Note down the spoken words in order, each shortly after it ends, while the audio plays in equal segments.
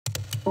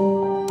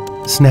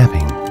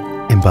Snapping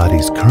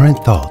embodies current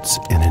thoughts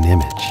in an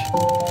image.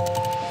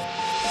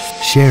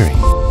 Sharing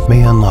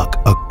may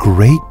unlock a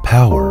great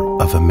power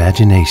of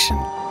imagination.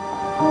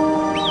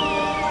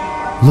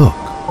 Look,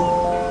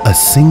 a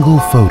single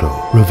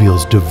photo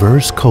reveals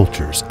diverse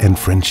cultures and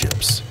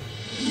friendships.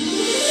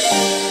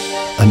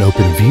 An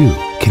open view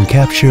can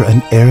capture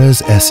an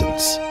era's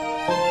essence,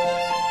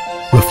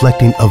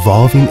 reflecting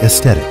evolving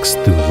aesthetics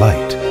through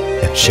light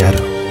and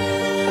shadow.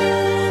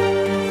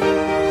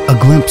 A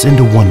glimpse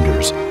into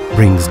wonders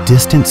brings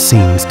distant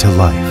scenes to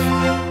life.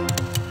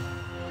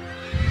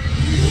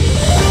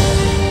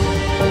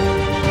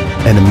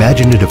 An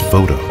imaginative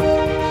photo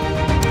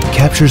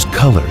captures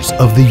colors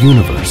of the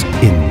universe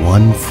in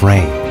one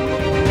frame,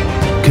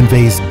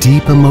 conveys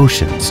deep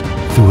emotions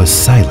through a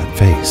silent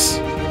face,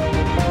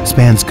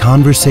 spans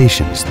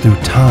conversations through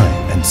time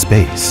and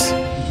space,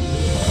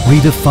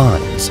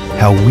 redefines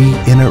how we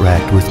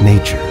interact with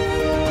nature,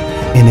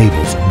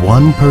 enables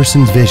one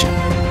person's vision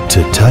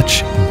to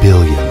touch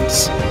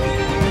billions.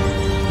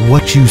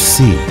 What you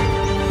see,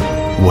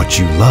 what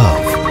you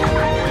love,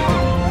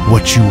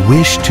 what you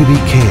wish to be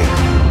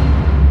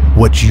cared,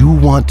 what you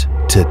want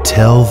to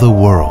tell the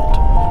world.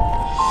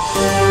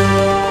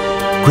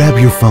 Grab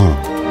your phone.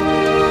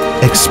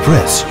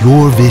 Express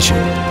your vision.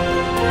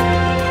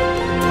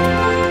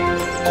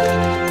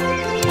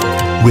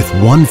 With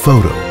one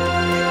photo,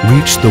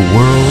 reach the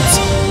world's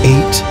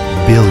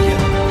 8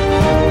 billion.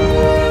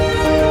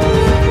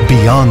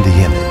 Beyond the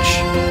image,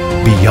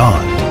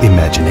 beyond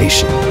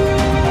imagination.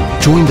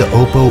 Join the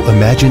OPPO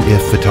Imagine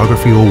If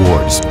Photography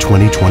Awards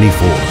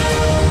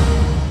 2024.